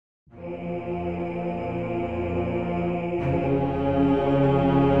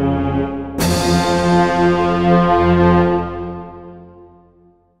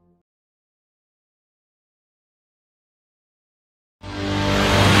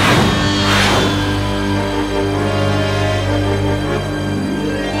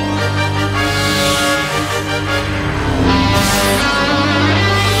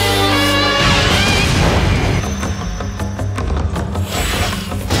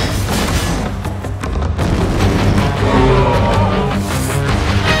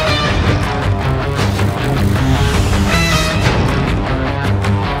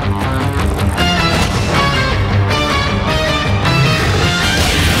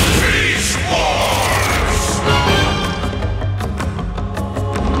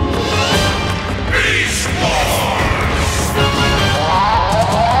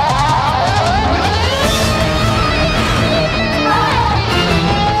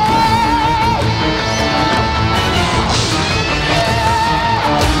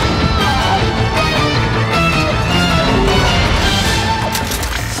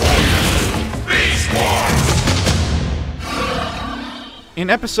In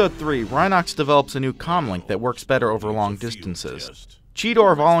Episode 3, Rhinox develops a new comlink that works better over long distances.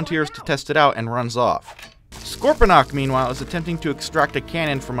 Cheetor volunteers to test it out and runs off. Scorponok, meanwhile, is attempting to extract a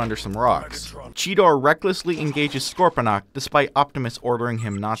cannon from under some rocks. Cheetor recklessly engages Scorponok, despite Optimus ordering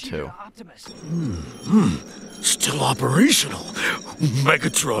him not to. Still operational.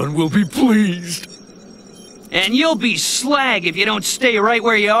 Megatron will be pleased. And you'll be slag if you don't stay right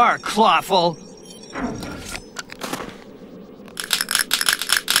where you are, Clawful.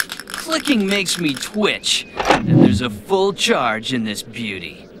 Clicking makes me twitch, and there's a full charge in this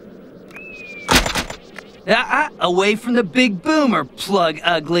beauty. Away from the big boomer, plug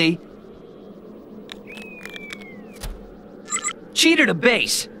ugly. Cheetor to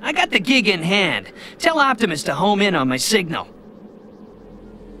base. I got the gig in hand. Tell Optimus to home in on my signal.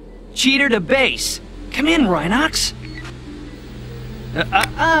 Cheetor to base. Come in, Rhinox.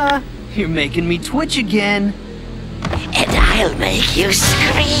 You're making me twitch again. And I'll make you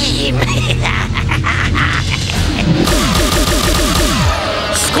scream.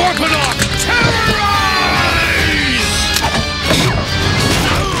 Scorponok, terrorize!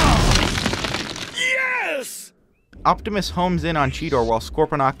 Yes! Optimus homes in on Cheetor while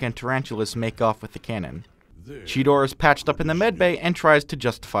Scorponok and Tarantulas make off with the cannon. Cheetor is patched up in the medbay and tries to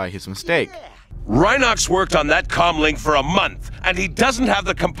justify his mistake. Rhinox worked on that comlink for a month, and he doesn't have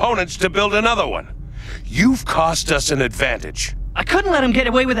the components to build another one. You've cost us an advantage. I couldn't let him get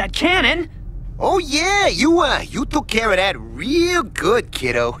away with that cannon. Oh yeah, you took care of that real good,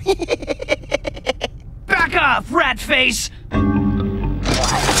 kiddo. Back off, rat face!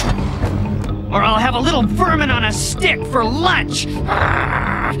 Or I'll have a little vermin on a stick for lunch!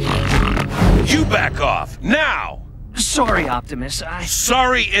 You back off, now! Sorry, Optimus,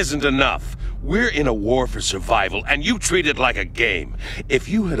 Sorry isn't enough. We're in a war for survival, and you treat it like a game. If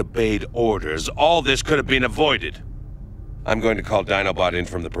you had obeyed orders, all this could have been avoided. I'm going to call Dinobot in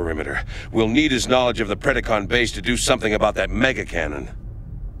from the perimeter. We'll need his knowledge of the Predacon base to do something about that mega cannon.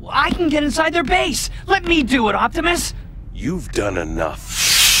 Well, I can get inside their base! Let me do it, Optimus! You've done enough.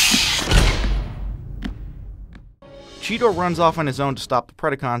 Cheetor runs off on his own to stop the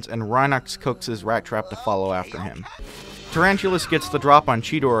Predacons, and Rhinox coaxes Rat Trap to follow after him. Tarantulas gets the drop on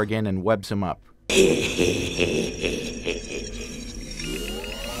Cheetor again and webs him up.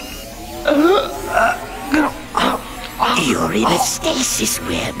 You're in a stasis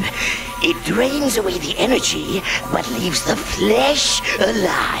web. It drains away the energy, but leaves the flesh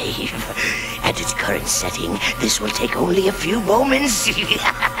alive. At its current setting, this will take only a few moments.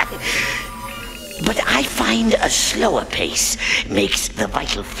 But I find a slower pace makes the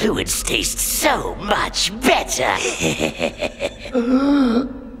vital fluids taste so much better.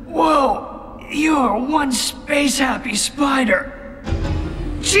 Whoa! You're one space-happy spider.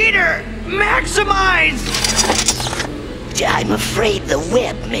 Cheetor! Maximize! I'm afraid the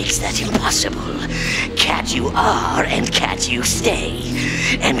web makes that impossible. Cat you are, and cat you stay.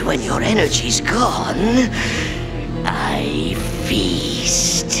 And when your energy's gone, I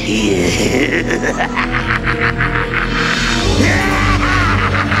feast.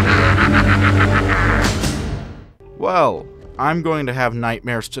 Well, I'm going to have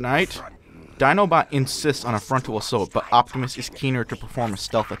nightmares tonight. Dinobot insists on a frontal assault, but Optimus is keener to perform a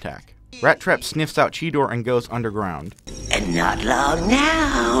stealth attack. Rat Trap sniffs out Cheetor and goes underground. And not long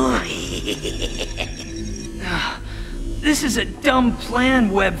now. This is a dumb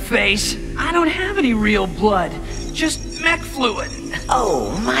plan, Webface. I don't have any real blood, just mech fluid.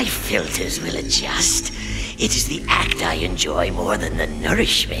 Oh, my filters will adjust. It is the act I enjoy more than the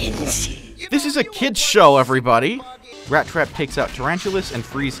nourishment. This is a kid's show, everybody! Rat Trap takes out Tarantulas and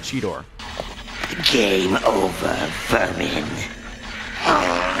frees Cheetor. Game over, vermin.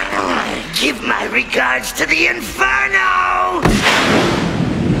 Give my regards to the Inferno!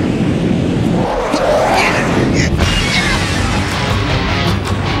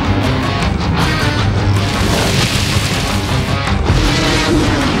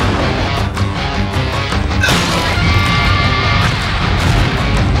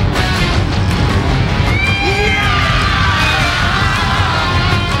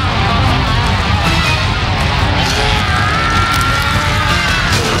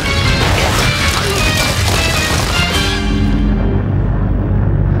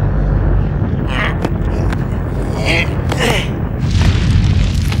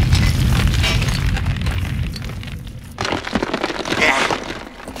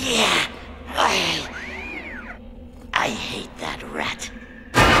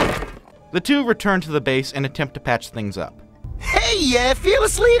 The two return to the base and attempt to patch things up. Hey,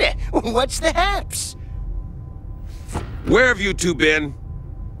 fearless leader, what's the haps? Where have you two been?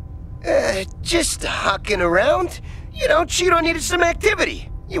 Just hocking around. You know, Cheetor needed some activity.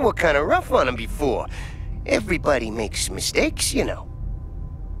 You were kind of rough on him before. Everybody makes mistakes, you know.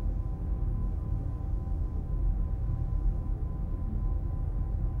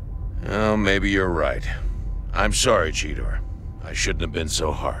 Well, maybe you're right. I'm sorry, Cheetor. I shouldn't have been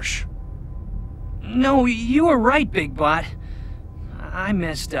so harsh. No, you were right, Big Bot. I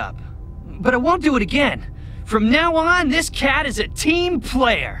messed up. But I won't do it again. From now on, this cat is a team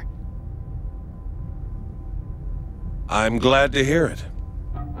player. I'm glad to hear it.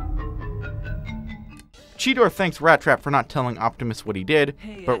 Cheetor thanks Rat Trap for not telling Optimus what he did,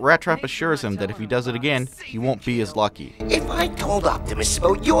 but Rat Trap assures him that if he does it again, he won't be as lucky. If I told Optimus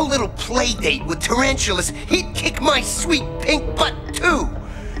about your little play date with tarantulas, he'd kick my sweet pink butt too.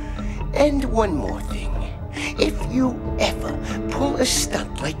 And one more thing. If you ever pull a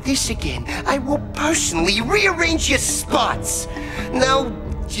stunt like this again, I will personally rearrange your spots. Now,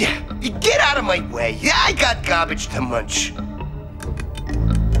 get out of my way. I got garbage to munch.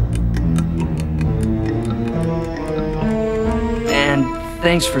 And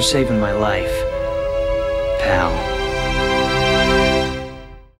thanks for saving my life, pal.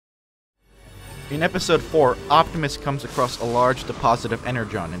 In Episode 4, Optimus comes across a large deposit of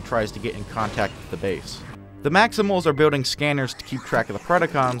energon and tries to get in contact with the base. The Maximals are building scanners to keep track of the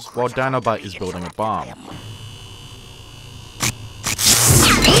Predacons, while Dinobot is building a bomb.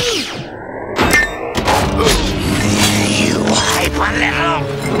 You hyper little...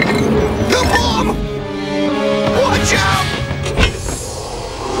 The bomb! Watch out!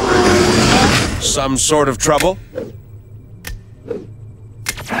 Some sort of trouble?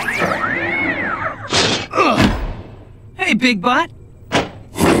 Hey, Big Bot.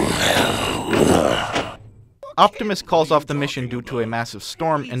 Optimus calls off the mission due to a massive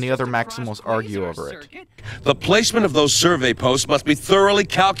storm, and the other Maximals argue over it. The placement of those survey posts must be thoroughly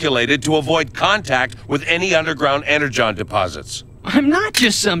calculated to avoid contact with any underground energon deposits. I'm not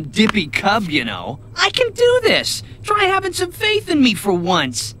just some dippy cub, you know. I can do this. Try having some faith in me for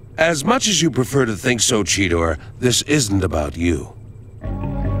once. As much as you prefer to think so, Cheetor, this isn't about you.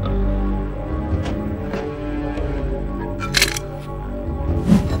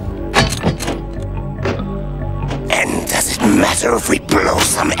 Matter if we blow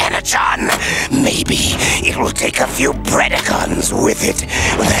some energon. Maybe it will take a few Predacons with it.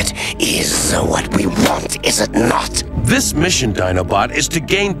 That is what we want, is it not? This mission, Dinobot, is to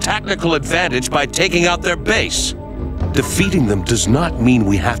gain tactical advantage by taking out their base. Defeating them does not mean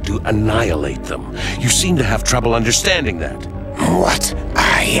we have to annihilate them. You seem to have trouble understanding that. What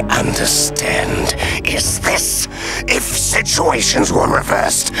I understand is this. If situations were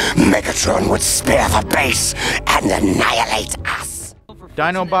reversed, Megatron would spare the base and annihilate us.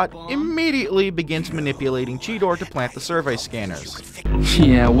 Dinobot immediately begins manipulating Cheetor to plant the survey scanners.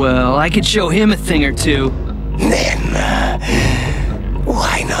 Yeah, well, I could show him a thing or two. Then,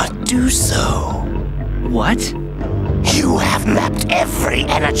 why not do so? What? You have mapped every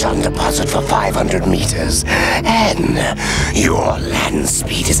energon deposit for 500 meters, and your land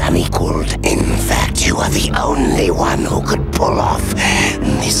speed is unequaled. In fact, you are the only one who could pull off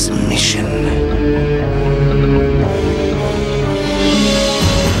this mission.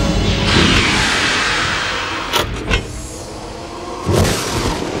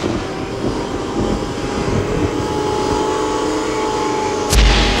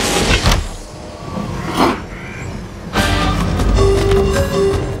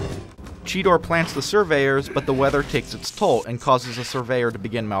 Cheetor plants the surveyors, but the weather takes its toll and causes a surveyor to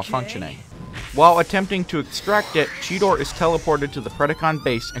begin malfunctioning. While attempting to extract it, Cheetor is teleported to the Predacon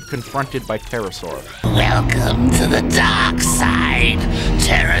base and confronted by Pterosaur. Welcome to the dark side,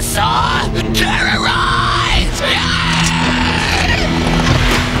 Pterosaur! Terrorize!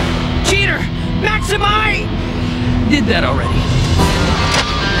 Cheater! Maximi! Did that already.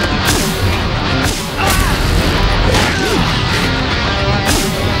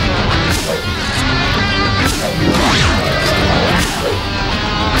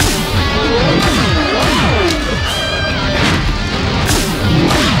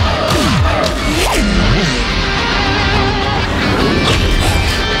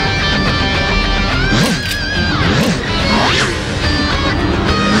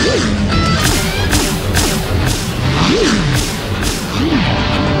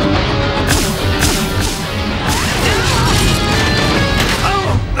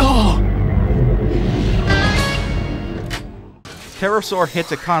 Pterosaur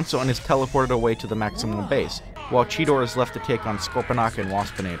hits a console and is teleported away to the Maximal base, while Cheetor is left to take on Scorponok and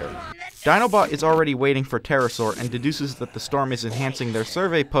Waspinator. Dinobot is already waiting for Pterosaur and deduces that the storm is enhancing their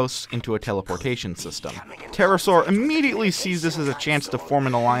survey posts into a teleportation system. Pterosaur immediately sees this as a chance to form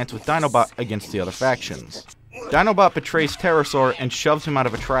an alliance with Dinobot against the other factions. Dinobot betrays Pterosaur and shoves him out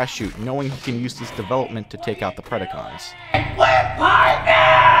of a trash chute, knowing he can use this development to take out the Predacons. We're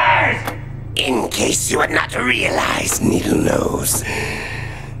partners! In case you had not realized, Needle Nose,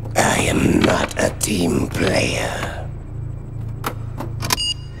 I am not a team player.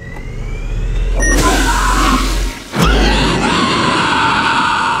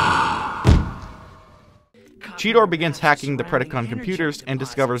 Cheetor begins hacking the Predacon computers and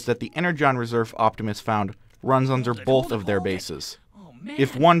discovers that the Energon reserve Optimus found runs under both of their bases.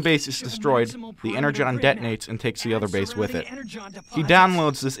 If one base is destroyed, the Energon detonates and takes the other base with it. He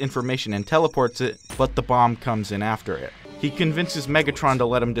downloads this information and teleports it, but the bomb comes in after it. He convinces Megatron to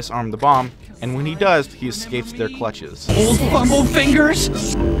let him disarm the bomb, and when he does, he escapes their clutches. Old fumble fingers?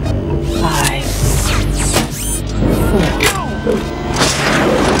 5, 4,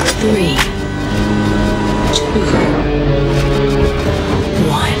 3, 2,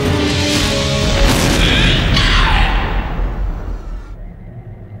 1.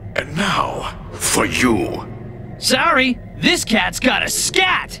 And now, for you. Sorry, this cat's got a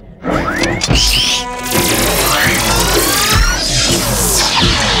scat!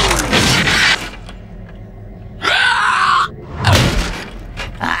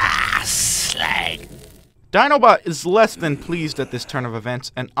 Slag. Dinobot is less than pleased at this turn of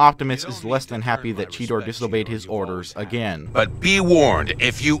events, and Optimus is less than happy that Cheetor disobeyed his orders again. But be warned,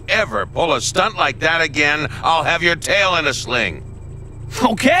 if you ever pull a stunt like that again, I'll have your tail in a sling.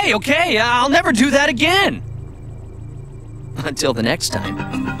 Okay, I'll never do that again! Until the next time.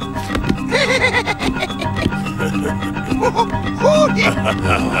 Oh, yeah.